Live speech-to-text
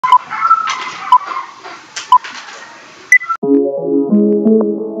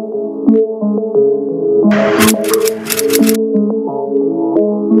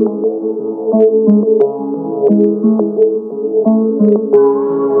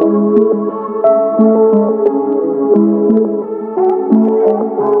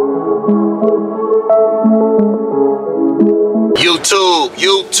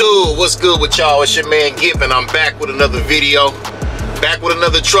YouTube, what's good with y'all? It's your man Gip, and I'm back with another video, back with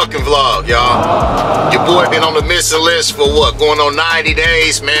another trucking vlog, y'all. Your boy been on the missing list for what, going on 90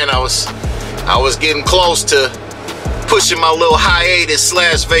 days, man. I was getting close to pushing my little hiatus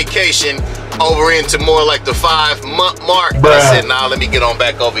slash vacation over into more like the 5-month mark. But I said, nah, let me get on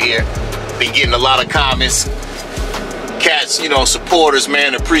back over here. Been getting a lot of comments, cats, you know, supporters,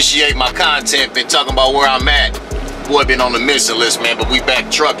 man, appreciate my content. Been talking about where I'm at. Boy, been on the missing list, man, but we back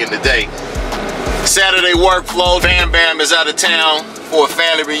trucking today. Saturday workflow. Bam Bam is out of town for a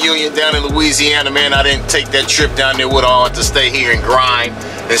family reunion down in Louisiana, man. I didn't take that trip down there with her to stay here and grind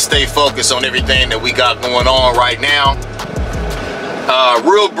and stay focused on everything that we got going on right now.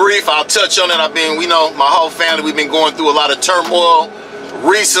 Real brief, I'll touch on it. I've been, you know, my whole family, we've been going through a lot of turmoil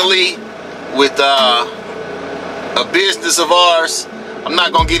recently with a business of ours. I'm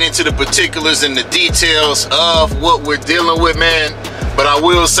not gonna get into the particulars and the details of what we're dealing with, man, but I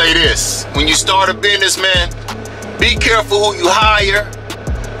will say this: when you start a business, man, be careful who you hire.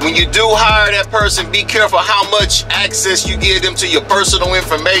 When you do hire that person, be careful how much access you give them to your personal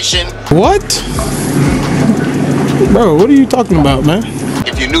information. What? Bro, what are you talking about, man?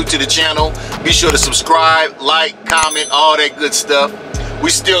 If you're new to the channel, be sure to subscribe, like, comment, all that good stuff. We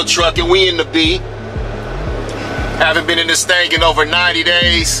still trucking, we in the B. Haven't been in this thing in over 90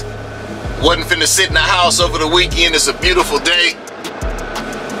 days. Wasn't finna sit in the house over the weekend. It's a beautiful day.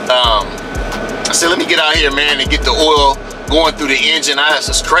 I said, let me get out here, man, and get the oil going through the engine.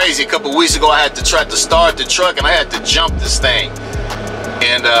 It's crazy. A couple weeks ago, I had to try to start the truck, and I had to jump this thing.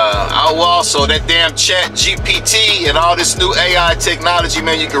 And also, that damn chat GPT and all this new AI technology,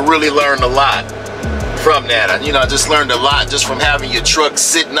 man, you can really learn a lot from that. You know, I just learned a lot just from having your truck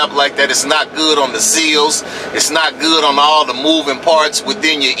sitting up like that. It's not good on the seals. It's not good on all the moving parts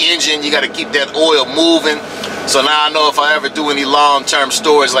within your engine. You got to keep that oil moving. So now I know if I ever do any long-term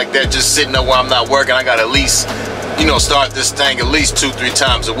storage like that, just sitting up where I'm not working, I got to at least, you know, start this thing at least 2-3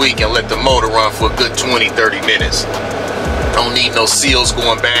 times a week and let the motor run for a good 20-30 minutes. Don't need no seals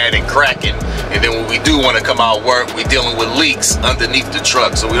going bad and cracking. And then when we do want to come out work, we're dealing with leaks underneath the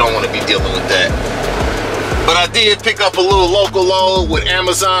truck, so we don't want to be dealing with that. But I did pick up a little local load with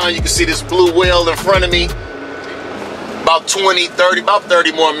Amazon. You can see this blue whale in front of me. About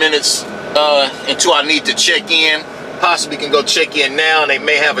 30 more minutes until I need to check in. Possibly can go check in now, and they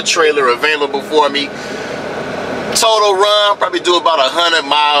may have a trailer available for me. Total run, probably do about 100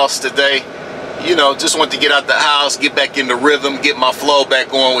 miles today. You know, just want to get out the house, get back in the rhythm, get my flow back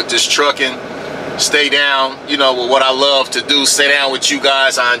going with this trucking. Stay down, you know, with what I love to do. Stay down with you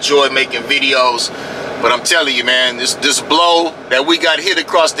guys. I enjoy making videos. But I'm telling you, man, this blow that we got hit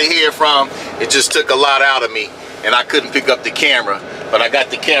across the head from, it just took a lot out of me. And I couldn't pick up the camera. But I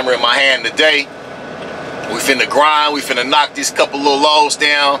got the camera in my hand today. We finna grind. We finna knock these couple little loads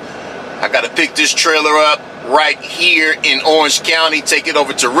down. I got to pick this trailer up right here in Orange County. Take it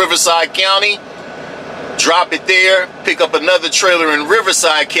over to Riverside County. Drop it there. Pick up another trailer in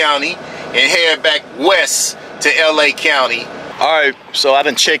Riverside County. And head back west to LA County. Alright, so I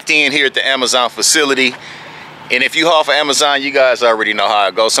done checked in here at the Amazon facility. And if you haul for Amazon, you guys already know how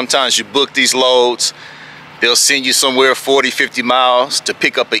it goes. Sometimes you book these loads. They'll send you somewhere 40-50 miles to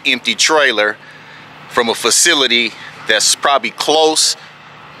pick up an empty trailer from a facility that's probably close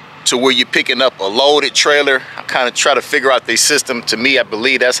to where you're picking up a loaded trailer. I kind of try to figure out their system. To me, I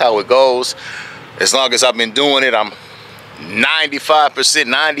believe that's how it goes. As long as I've been doing it, I'm 95%,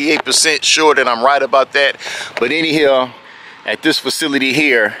 98% sure that I'm right about that. But anyhow, at this facility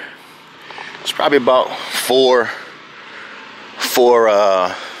here, it's probably about 3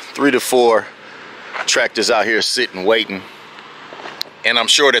 to 4 tractors out here sitting waiting. And I'm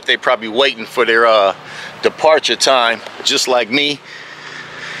sure that they probably waiting for their departure time, just like me.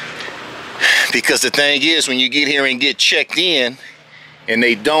 Because the thing is, when you get here and get checked in and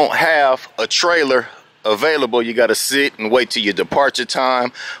they don't have a trailer available, you got to sit and wait till your departure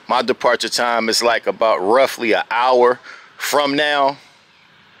time. My departure time is like about roughly an hour from now.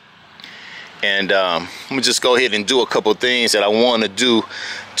 And I'm gonna just go ahead and do a couple things that I want to do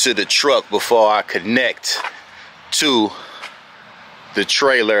to the truck before I connect to the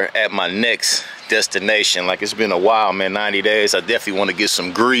trailer at my next destination. Like, it's been a while, man, 90 days. I definitely want to get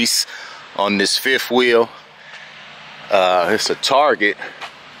some grease on this fifth wheel. It's a Target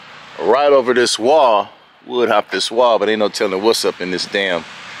right over this wall wood hop this wall, but ain't no telling what's up in this damn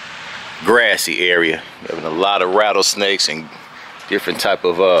grassy area. Having a lot of rattlesnakes and different type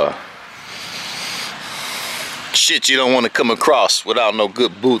of shit you don't want to come across without no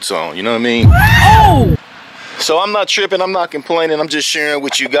good boots on, you know what I mean? Oh! So I'm not tripping, I'm not complaining, I'm just sharing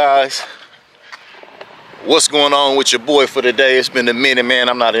with you guys what's going on with your boy for today. It's been a minute, man.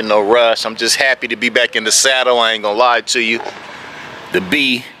 I'm not in no rush. I'm just happy to be back in the saddle. I ain't gonna lie to you. The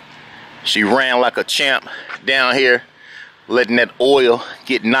bee, she ran like a champ down here, letting that oil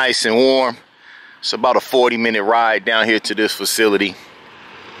get nice and warm. It's about a 40-minute ride down here to this facility.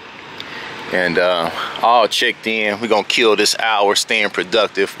 And all checked in. We're gonna kill this hour, staying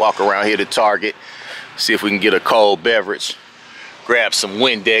productive, walk around here to Target, see if we can get a cold beverage, grab some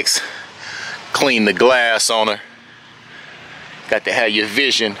Windex, clean the glass on her. Got to have your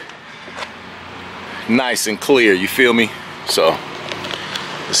vision nice and clear, you feel me? So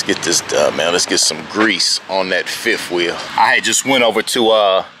let's get this done, man. Let's get some grease on that fifth wheel. I had just went over to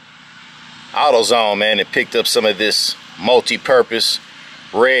AutoZone, man, and picked up some of this multi-purpose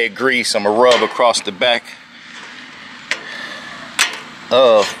red grease. I'm gonna rub across the back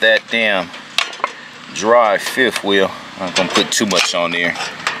of that damn dry fifth wheel. I'm not gonna put too much on there,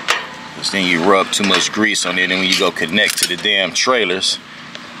 because then you rub too much grease on it, and when you go connect to the damn trailers,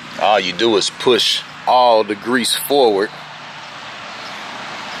 all you do is push all the grease forward.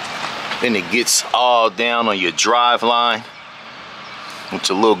 Then it gets all down on your drive line, which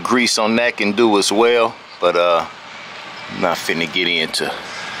a little grease on that can do as well. But I'm not finna get into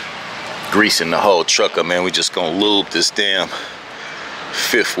greasing the whole truck up, man. We just gonna lube this damn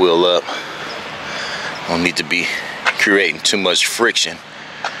fifth wheel up. Don't need to be creating too much friction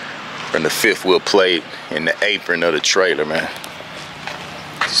from the fifth wheel plate and the apron of the trailer, man.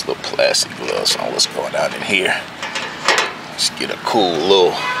 These little plastic gloves on. What's going on in here? Let's get a cool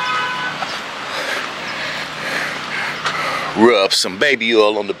little rub some baby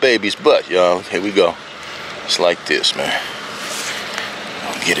oil on the baby's butt, y'all. Here we go. It's like this, man.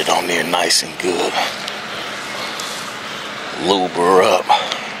 I'll get it on there nice and good. Lube her up.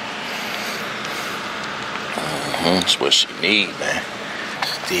 That's what she need, man.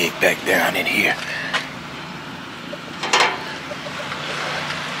 Let's dig back down in here.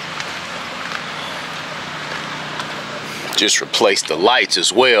 Just replaced the lights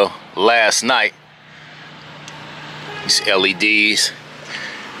as well last night. These LEDs,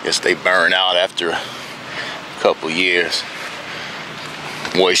 guess they burn out after a couple years.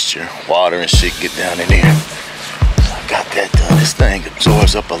 Moisture, water and shit get down in there. So I got that done. This thing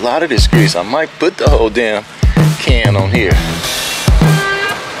absorbs up a lot of this grease. I might put the whole damn can on here.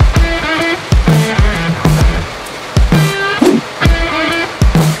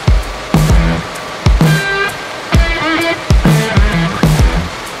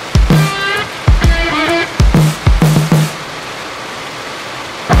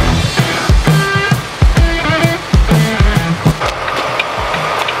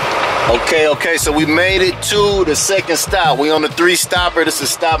 Okay, so we made it to the second stop. We on the 3-stopper. This is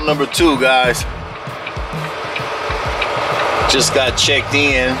stop number 2, guys. Just got checked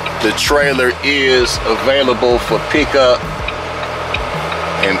in. The trailer is available for pickup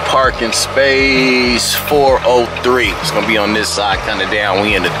in parking space 403. It's gonna be on this side, kind of down.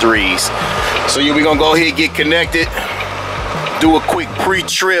 We in the 3s. So yeah, we gonna go ahead and get connected. Do a quick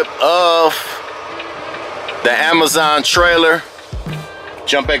pre-trip of the Amazon trailer.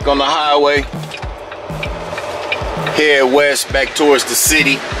 Jump back on the highway, head west back towards the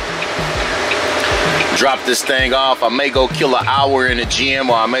city, drop this thing off. I may go kill an hour in the gym,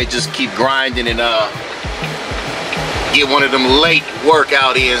 or I may just keep grinding and get one of them late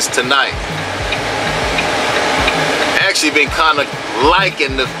workout ins tonight. Actually been kind of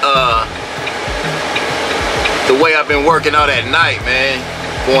liking the way I've been working out at night, man.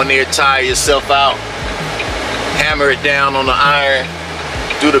 Going there, tire yourself out, hammer it down on the iron,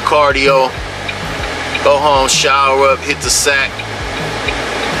 do the cardio, go home, shower up, hit the sack.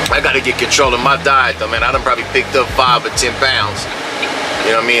 I gotta get control of my diet though, man. I done probably picked up 5 or 10 pounds.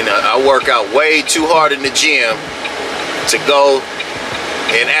 You know what I mean? I work out way too hard in the gym to go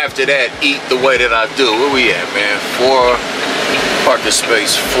and after that eat the way that I do. Where we at, man? Parking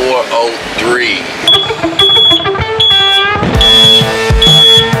space 403.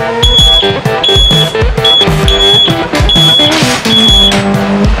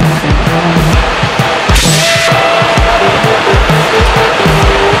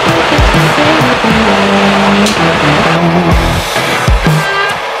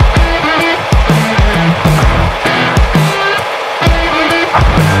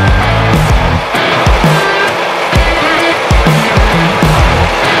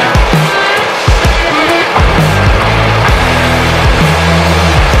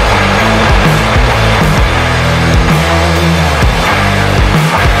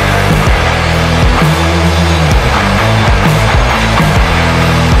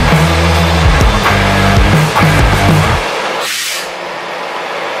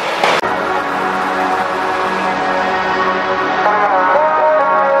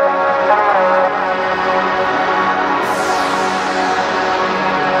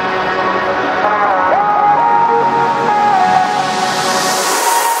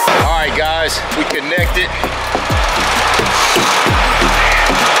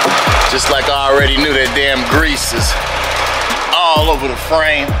 Just like I already knew, that damn grease is all over the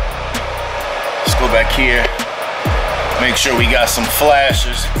frame. Let's go back here. Make sure we got some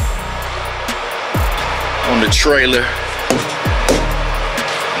flashers on the trailer,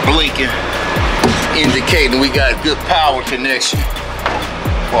 blinking, indicating we got good power connection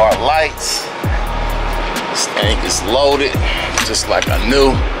for our lights. This thing is loaded just like I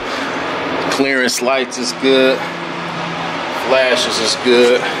knew. Clearance lights is good, flashes is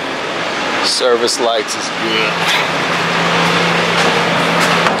good, service lights is good.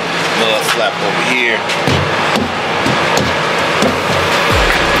 Mud flap over here.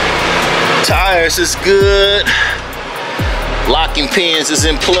 Tires is good. Locking pins is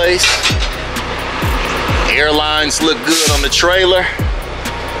in place. Airlines look good on the trailer.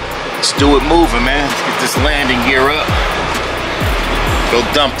 Let's do it moving, man. Let's get this landing gear up. Go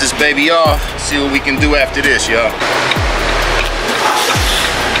dump this baby off. See what we can do after this, y'all.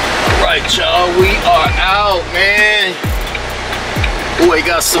 All right, y'all, we are out, man. Boy,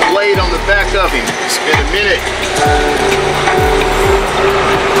 got some blade on the back of him. It's been a minute.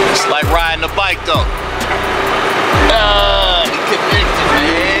 It's like riding a bike, though. He connected,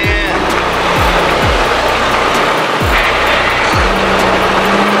 man.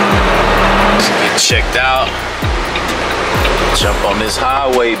 Let's get checked out. Jump on this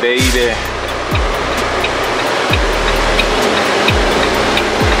highway, baby.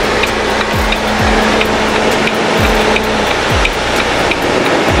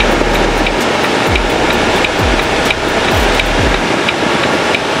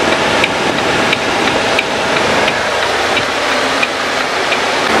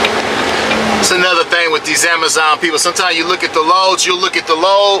 It's another thing with these Amazon people. Sometimes you look at the loads, you'll look at the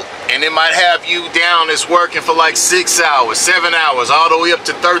load, and it might have you down as working for like 6 hours, 7 hours, all the way up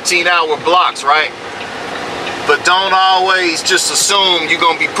to 13-hour blocks, right? But don't always just assume you're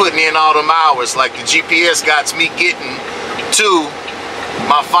gonna be putting in all them hours. Like the GPS got me getting to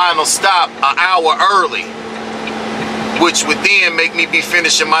my final stop an hour early, which would then make me be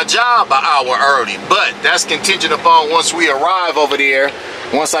finishing my job an hour early. But that's contingent upon once we arrive over there.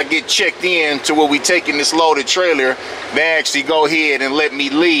 Once I get checked in to where we taking this loaded trailer, they actually go ahead and let me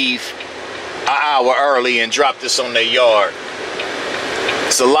leave an hour early and drop this on their yard.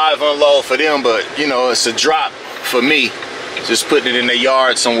 It's a live unload for them, but you know, it's a drop for me. Just putting it in their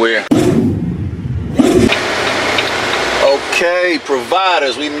yard somewhere. Okay,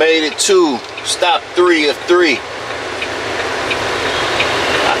 providers, we made it to stop 3 of 3.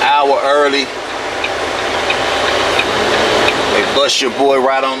 An hour early. They bust your boy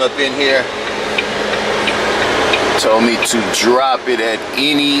right on up in here. Told me to drop it at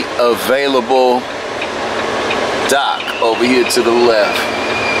any available dock over here to the left.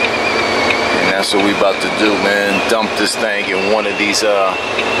 And that's what we about to do, man. Dump this thing in one of these dock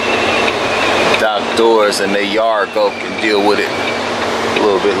doors, and their yard go can deal with it a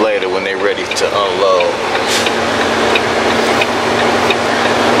little bit later when they're ready to unload.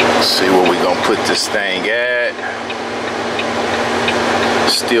 Let's see where we gonna put this thing at.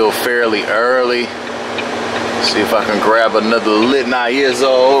 Still fairly early. See if I can grab another lit 9 years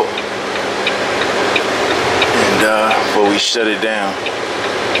old, and before we shut it down.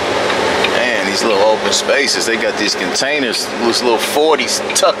 Man, these little open spaces, they got these containers, these little 40s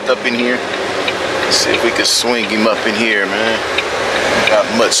tucked up in here. Let's see if we can swing him up in here, man. Got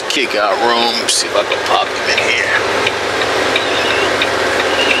much kick out room. See if I can pop him in here.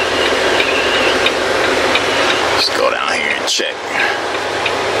 Let's go down here and check.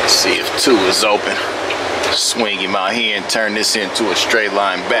 See if 2 is open. Swing him out here and turn this into a straight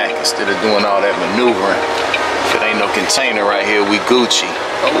line back instead of doing all that maneuvering. If it ain't no container right here, we Gucci.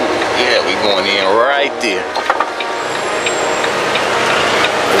 Oh yeah, we going in right there.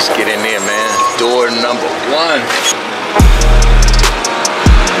 Let's get in there, man. Door number 1.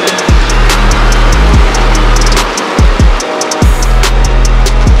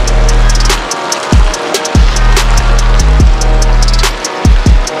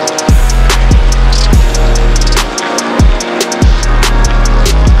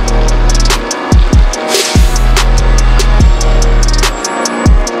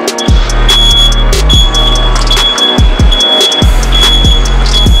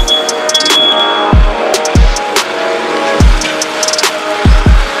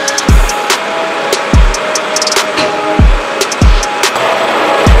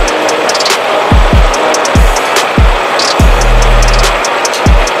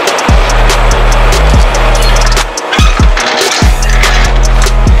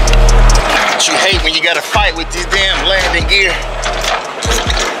 Gear.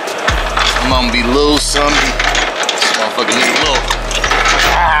 I'm gonna be loose, son. This motherfucker need a little.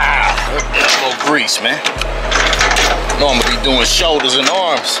 elbow grease, man. Normally doing shoulders and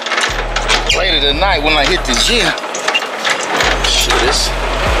arms later tonight when I hit the gym. Shit, it's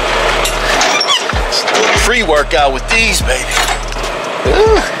a little pre-workout with these, baby.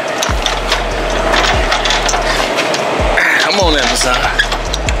 Ooh. I'm on Amazon.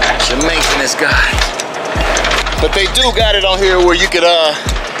 It's your maintenance guide. But they do got it on here where you could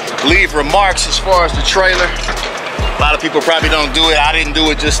leave remarks as far as the trailer. A lot of people probably don't do it. I didn't do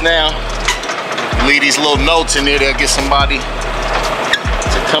it just now. Leave these little notes in there that'll get somebody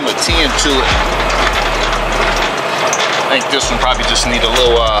to come attend to it. I think this one probably just need a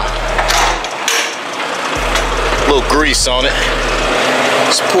little grease on it.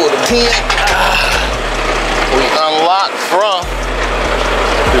 Let's pull the pin. We unlock from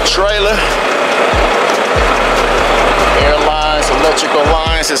the trailer. Air lines, electrical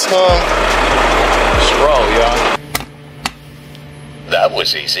lines is hung. Let's roll, y'all. That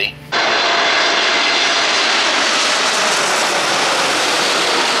was easy.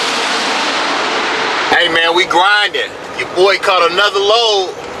 Hey man, we grinding. Your boy caught another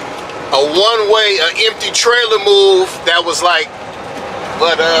load. A one-way, empty trailer move that was like,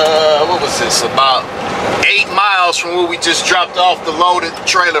 what was this? About 8 miles from where we just dropped off the loaded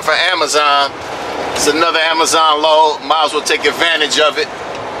trailer for Amazon. It's another Amazon load. Might as well take advantage of it.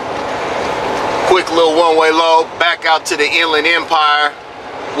 Quick little one-way load back out to the Inland Empire,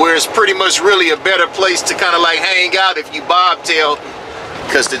 where it's pretty much really a better place to kind of like hang out if you bobtail,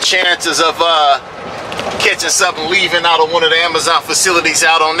 because the chances of catching something leaving out of one of the Amazon facilities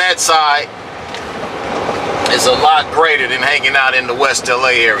out on that side is a lot greater than hanging out in the West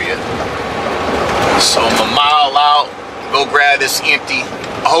LA area. So I'm a mile out, go grab this empty.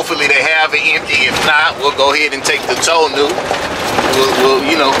 Hopefully they have it empty. If not, we'll go ahead and take the tow new. We'll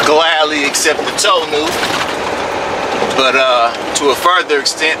you know, gladly accept the tow new. But to a further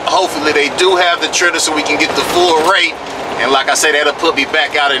extent, hopefully they do have the trailer so we can get the full rate. And like I said, that'll put me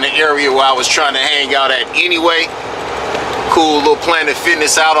back out in the area where I was trying to hang out at anyway. Cool little Planet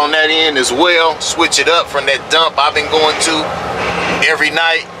Fitness out on that end as well. Switch it up from that dump I've been going to every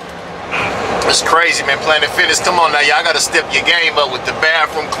night. It's crazy, man. Planet Fitness, come on now, y'all gotta step your game up with the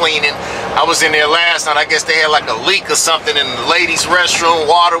bathroom cleaning. I was in there last night. I guess they had like a leak or something in the ladies' restroom.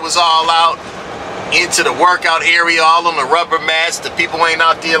 Water was all out into the workout area, all on the rubber mats. The people ain't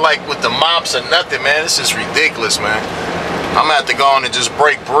out there like with the mops or nothing, man. This is ridiculous, man. I'm gonna have to go on and just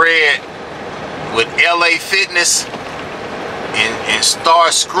break bread with LA Fitness and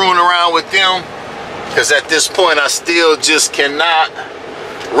start screwing around with them, because at this point I still just cannot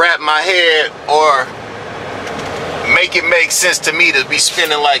wrap my head or make it make sense to me to be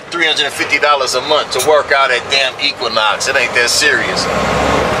spending like $350 a month to work out at damn Equinox. It ain't that serious.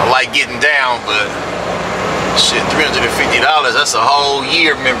 I like getting down, but shit, $350, that's a whole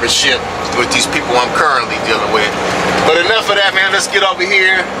year membership with these people I'm currently dealing with. But enough of that, man. Let's get over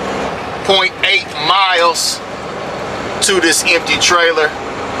here. 0.8 miles to this empty trailer.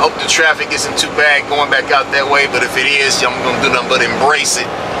 Hope the traffic isn't too bad going back out that way, but if it is, I'm gonna do nothing but embrace it.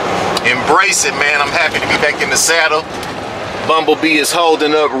 Embrace it, man. I'm happy to be back in the saddle. Bumblebee is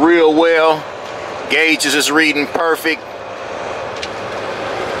holding up real well. Gauges is reading perfect.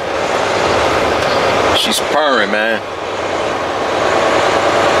 She's purring, man.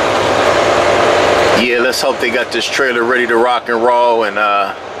 Yeah, let's hope they got this trailer ready to rock and roll, and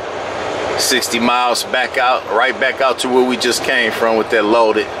 60 miles back out, right back out to where we just came from with that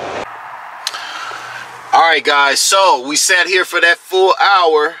loaded. All right, guys, so we sat here for that full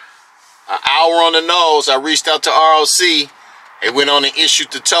hour, an hour on the nose. I reached out to ROC. They went on and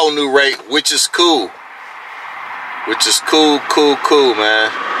issued the tow new rate, which is cool. Which is cool,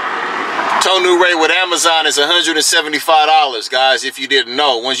 man. Tow new rate with Amazon is $175, guys, if you didn't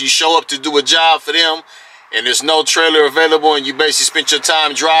know. Once you show up to do a job for them and there's no trailer available and you basically spent your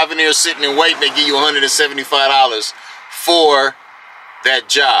time driving there, sitting and waiting, they give you $175 for that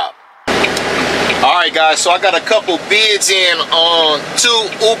job. All right, guys, so I got a couple bids in on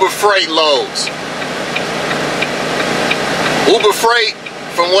 2 Uber Freight loads. Uber Freight,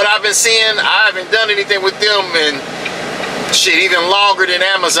 from what I've been seeing, I haven't done anything with them in shit even longer than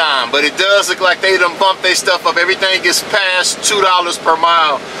Amazon, but it does look like they done bumped their stuff up. Everything gets past $2 per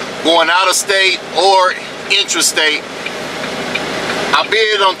mile going out of state or intrastate. I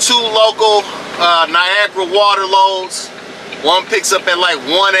bid on 2 local Niagara water loads. One picks up at like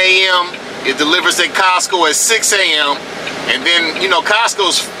 1 a.m. It delivers at Costco at 6 a.m. And then, you know,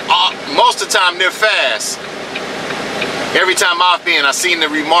 Costco's most of the time they're fast. Every time I've been, I've seen the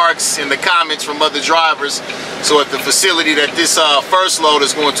remarks and the comments from other drivers. So at the facility that this first load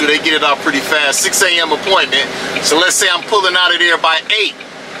is going to, they get it out pretty fast. 6 a.m. appointment. So let's say I'm pulling out of there by 8.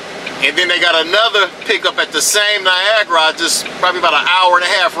 And then they got another pickup at the same Niagara, just probably about an hour and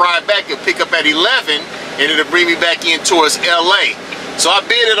a half ride back. It'll pick up at 11 and it'll bring me back in towards LA. So I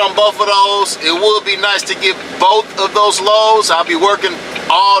bid it on both of those. It would be nice to get both of those loads. I'll be working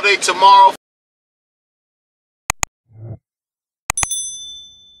all day tomorrow.